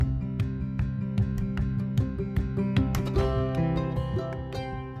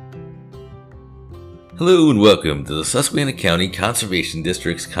Hello and welcome to the Susquehanna County Conservation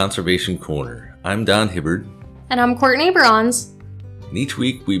District's Conservation Corner. I'm Don Hibbard. And I'm Courtney Bronze. And each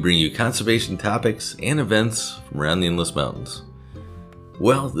week we bring you conservation topics and events from around the Endless Mountains.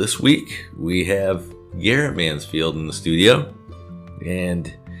 Well, this week we have Garrett Mansfield in the studio.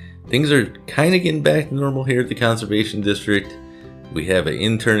 And things are kind of getting back to normal here at the Conservation District. We have an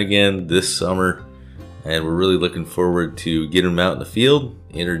intern again this summer. And we're really looking forward to getting him out in the field,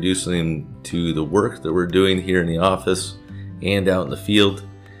 introducing him to the work that we're doing here in the office and out in the field.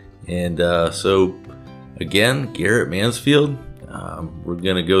 And so, again, Garrett Mansfield, we're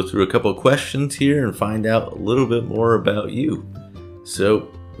going to go through a couple of questions here and find out a little bit more about you.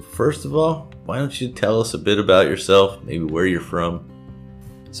 So, first of all, why don't you tell us a bit about yourself, maybe where you're from?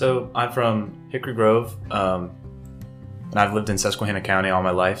 So, I'm from Hickory Grove, and I've lived in Susquehanna County all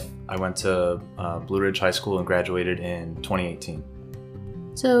my life. I went to Blue Ridge High School and graduated in 2018.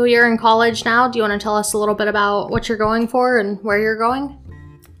 So you're in college now. Do you want to tell us a little bit about what you're going for and where you're going?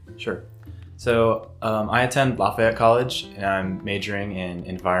 Sure. So I attend Lafayette College, and I'm majoring in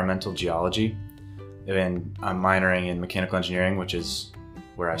environmental geology, and I'm minoring in mechanical engineering, which is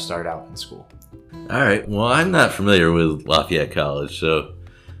where I started out in school. All right. Well, I'm not familiar with Lafayette College, so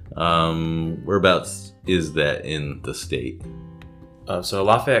whereabouts is that in the state? So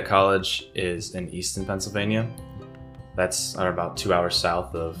Lafayette College is in Easton, Pennsylvania. That's about 2 hours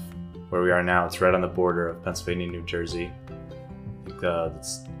south of where we are now. It's right on the border of Pennsylvania and New Jersey.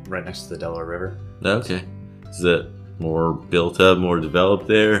 It's right next to the Delaware River. Okay. Is that more built up, more developed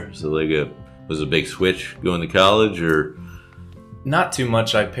there? So was a big switch going to college, or? Not too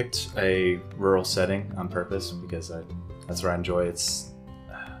much. I picked a rural setting on purpose because that's where I enjoy. It's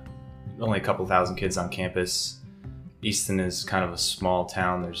only a couple thousand kids on campus. Easton is kind of a small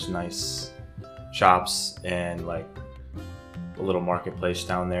town. There's nice shops and like a little marketplace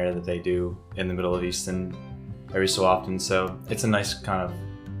down there that they do in the middle of Easton every so often. So it's a nice kind of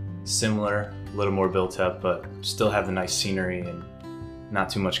similar, a little more built up, but still have the nice scenery and not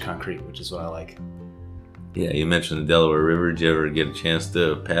too much concrete, which is what I like. Yeah, you mentioned the Delaware River. Did you ever get a chance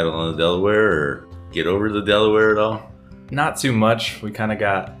to paddle on the Delaware or get over the Delaware at all? Not too much. We kind of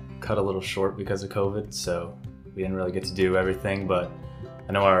got cut a little short because of COVID, so we didn't really get to do everything, but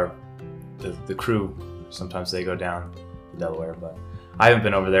I know the crew, sometimes they go down the Delaware, but I haven't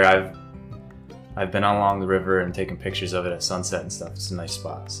been over there. I've been along the river and taken pictures of it at sunset and stuff. It's a nice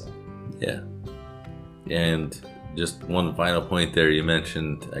spot. So. Yeah. And just one final point there, you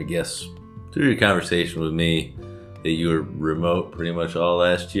mentioned, I guess, through your conversation with me, that you were remote pretty much all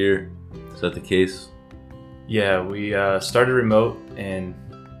last year. Is that the case? Yeah, we started remote in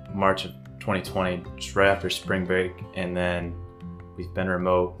March of 2020, just right after spring break, and then we've been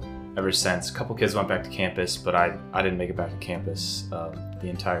remote ever since. A couple kids went back to campus, but I didn't make it back to campus the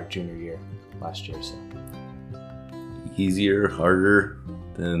entire junior year last year. So easier, harder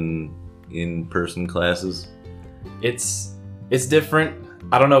than in-person classes? It's different.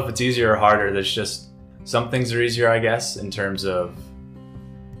 I don't know if it's easier or harder. There's just some things are easier, I guess, in terms of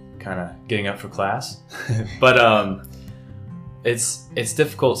kind of getting up for class, but it's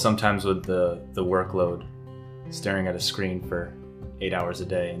difficult sometimes with the workload, staring at a screen for 8 hours a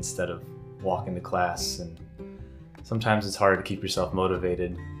day instead of walking to class, and sometimes it's harder to keep yourself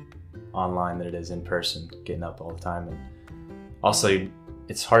motivated online than it is in person, getting up all the time. And also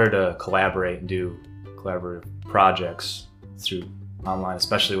it's harder to collaborate and do collaborative projects through online,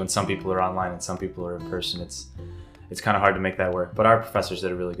 especially when some people are online and some people are in person. It's kind of hard to make that work, but our professors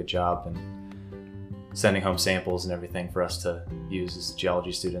did a really good job and sending home samples and everything for us to use as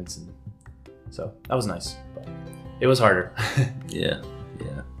geology students, and so that was nice, but it was harder. Yeah.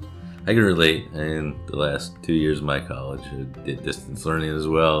 I can relate. In the last 2 years of my college, I did distance learning as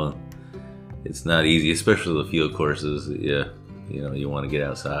well. It's not easy, especially the field courses. Yeah, you want to get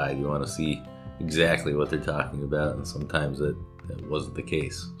outside, you want to see exactly what they're talking about, and sometimes that wasn't the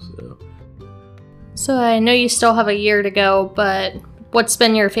case. So I know you still have a year to go, but what's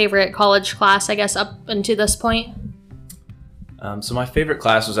been your favorite college class, I guess, up until this point? So my favorite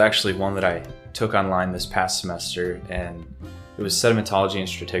class was actually one that I took online this past semester, and it was sedimentology and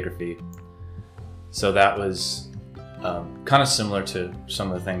stratigraphy. So that was kind of similar to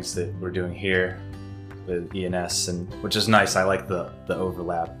some of the things that we're doing here with ENS, and which is nice. I like the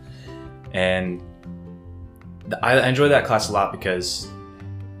overlap, and I enjoyed that class a lot because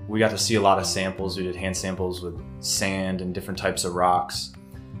we got to see a lot of samples. We did hand samples with sand and different types of rocks,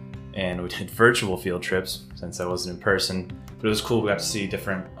 and we did virtual field trips since I wasn't in person, but it was cool. We got to see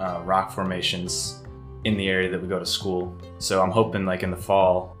different rock formations in the area that we go to school. So I'm hoping like in the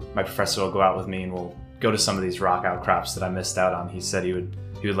fall, my professor will go out with me and we'll go to some of these rock outcrops that I missed out on. He said he would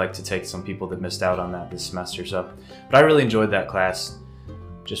he would like to take some people that missed out on that this semester. So, but I really enjoyed that class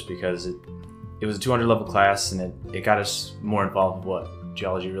just because it was a 200 level class, and it got us more involved with what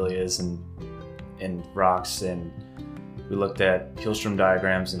geology really is and rocks, and we looked at Hillstrom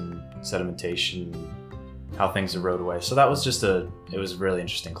diagrams and sedimentation, how things erode away. So that was it was a really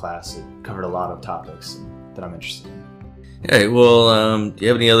interesting class. It covered a lot of topics that I'm interested in. All right, well, do you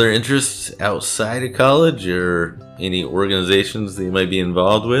have any other interests outside of college or any organizations that you might be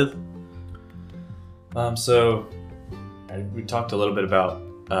involved with? So we talked a little bit about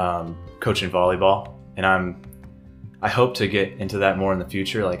coaching volleyball, and I hope to get into that more in the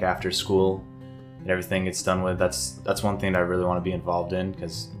future, like after school and everything gets done with. That's one thing that I really want to be involved in,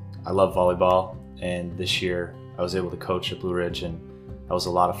 because I love volleyball, and this year I was able to coach at Blue Ridge, and that was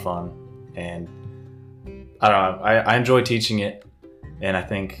a lot of fun. And I don't know, I enjoy teaching it, and I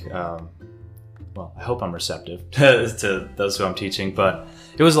think, well, I hope I'm receptive to those who I'm teaching, but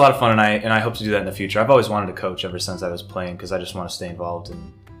it was a lot of fun, and I hope to do that in the future. I've always wanted to coach ever since I was playing, because I just want to stay involved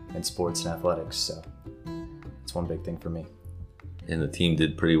in sports and athletics, so it's one big thing for me. And the team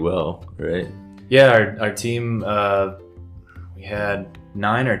did pretty well, right? Yeah, our team, we had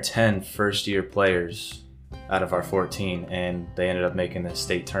 9 or 10 first-year players out of our 14, and they ended up making the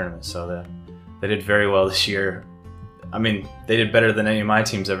state tournament, so they did very well this year. I mean, they did better than any of my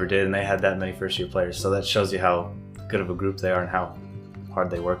teams ever did, and they had that many first-year players, so that shows you how good of a group they are and how hard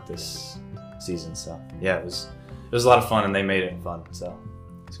they worked this season. So yeah, it was a lot of fun, and they made it fun, so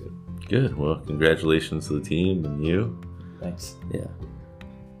it's good. Good. Well, congratulations to the team and you. Thanks. Yeah.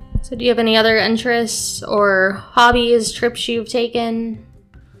 So do you have any other interests or hobbies, trips you've taken?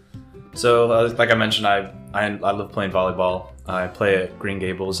 So like I mentioned, I love playing volleyball. I play at Green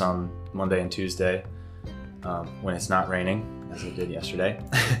Gables on Monday and Tuesday when it's not raining, as it did yesterday.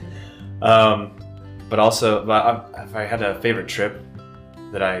 But also, if I had a favorite trip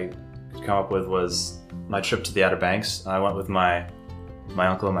that I could come up with, was my trip to the Outer Banks. I went with my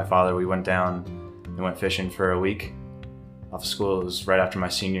uncle and my father. We went down and went fishing for a week off school. It was right after my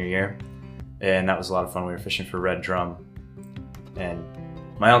senior year, and that was a lot of fun. We were fishing for red drum, and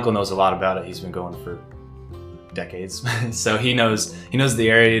my uncle knows a lot about it. He's been going for decades, so he knows the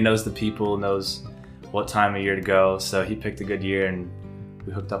area, knows the people, knows what time of year to go. So he picked a good year, and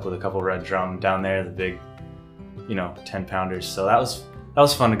we hooked up with a couple red drum down there, the big, 10-pounders. So that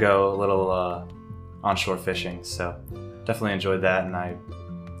was fun to go a little onshore fishing. So definitely enjoyed that, and I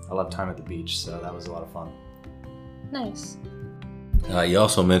love time at the beach. So that was a lot of fun. Nice. You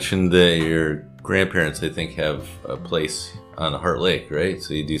also mentioned that your grandparents, I think, have a place on Heart Lake, right?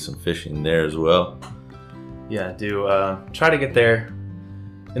 So you do some fishing there as well. Yeah, I do. Try to get there.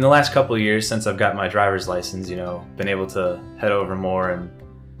 In the last couple of years since I've got my driver's license, been able to head over more and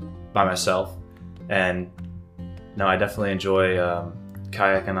by myself. And no, I definitely enjoy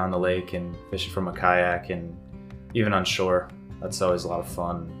kayaking on the lake and fishing from a kayak, and even on shore. That's always a lot of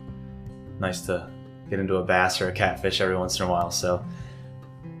fun. Nice to get into a bass or a catfish every once in a while. So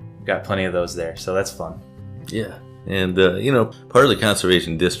got plenty of those there. So that's fun. Yeah. And, part of the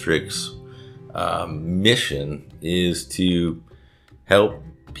Conservation District's mission is to help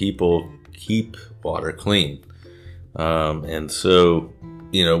people keep water clean. And so,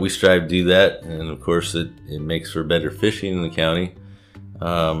 we strive to do that. And of course, it makes for better fishing in the county.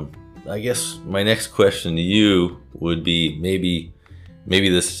 I guess my next question to you would be, maybe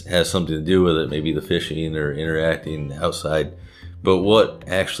this has something to do with it, maybe the fishing or interacting outside, but what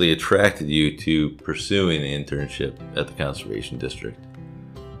actually attracted you to pursuing an internship at the Conservation District?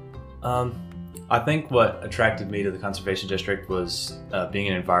 I think what attracted me to the Conservation District was being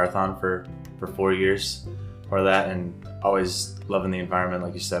in Envirothon for 4 years, part of that, and always loving the environment.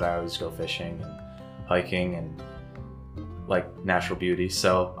 Like you said, I always go fishing and hiking and like natural beauty.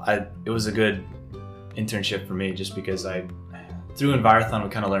 So it was a good internship for me, just because through Envirothon we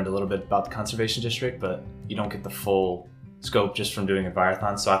kind of learned a little bit about the Conservation District, but you don't get the full scope just from doing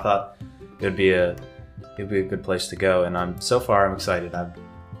Envirothon. So I thought it'd be a good place to go, and I'm excited.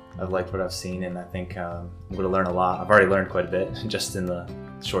 I've liked what I've seen, and I think I'm going to learn a lot. I've already learned quite a bit just in the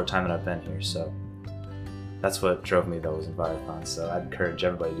short time that I've been here. So that's what drove me, though, was Envirothon. So I'd encourage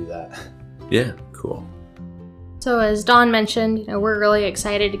everybody to do that. Yeah, cool. So as Don mentioned, we're really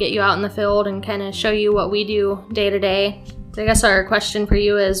excited to get you out in the field and kind of show you what we do day to day. So I guess our question for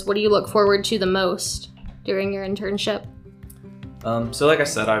you is, what do you look forward to the most during your internship? So like I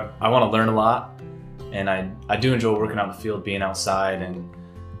said, I want to learn a lot, and I do enjoy working out in the field, being outside and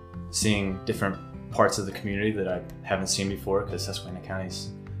seeing different parts of the community that I haven't seen before, because Susquehanna County's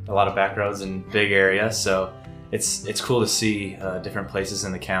a lot of back roads and big area. So it's cool to see different places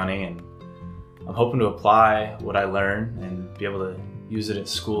in the county, and I'm hoping to apply what I learn and be able to use it at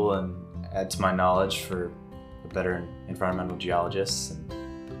school and add to my knowledge for a better environmental geologist.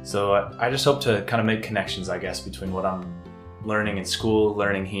 And so I just hope to kind of make connections, I guess, between what I'm learning in school,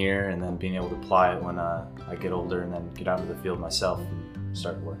 learning here, and then being able to apply it when I get older and then get out into the field myself and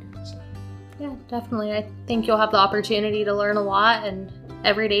start working. So. Yeah, definitely. I think you'll have the opportunity to learn a lot, and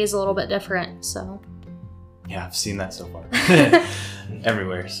every day is a little bit different, so. Yeah, I've seen that so far.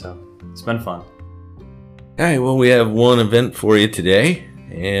 Everywhere, so it's been fun. All right, well, we have one event for you today,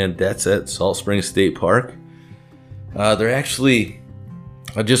 and that's at Salt Springs State Park. They're actually,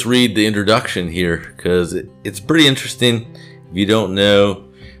 I'll just read the introduction here because it's pretty interesting. If you don't know,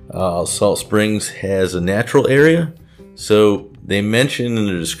 Salt Springs has a natural area. So they mention in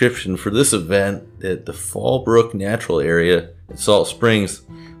the description for this event that the Fallbrook Natural Area at Salt Springs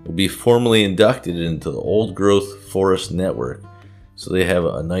will be formally inducted into the Old Growth Forest Network. So they have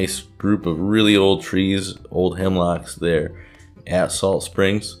a nice group of really old trees, old hemlocks there at Salt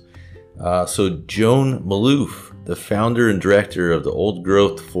Springs. So Joan Maloof, the founder and director of the Old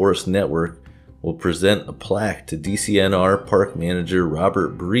Growth Forest Network, will present a plaque to DCNR Park Manager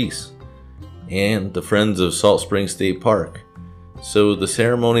Robert Brees and the Friends of Salt Springs State Park. So the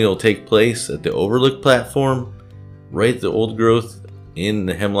ceremony will take place at the Overlook platform, right at the Old Growth in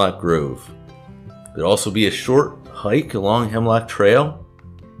the Hemlock Grove. There'll also be a short hike along Hemlock Trail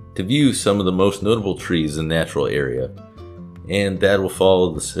to view some of the most notable trees in the natural area, and that will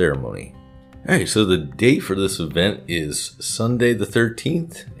follow the ceremony. Alright, so the date for this event is Sunday the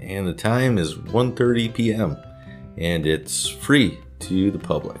 13th, and the time is 1:30 p.m. and it's free to the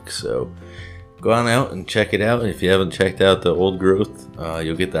public. So go on out and check it out. If you haven't checked out the Old Growth,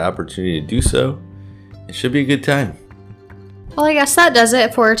 you'll get the opportunity to do so. It should be a good time. Well, I guess that does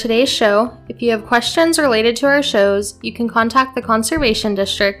it for today's show. If you have questions related to our shows, you can contact the Conservation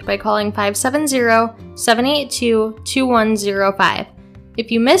District by calling 570-782-2105.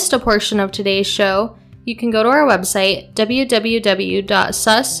 If you missed a portion of today's show, you can go to our website,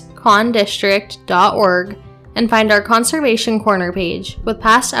 www.suscondistrict.org, and find our Conservation Corner page with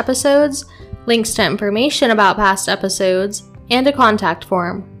past episodes, links to information about past episodes, and a contact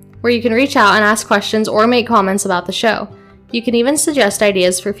form, where you can reach out and ask questions or make comments about the show. You can even suggest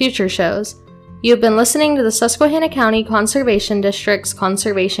ideas for future shows. You have been listening to the Susquehanna County Conservation District's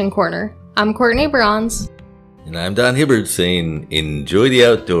Conservation Corner. I'm Courtney Bronze. And I'm Don Hibbard saying, enjoy the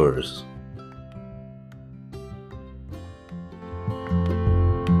outdoors.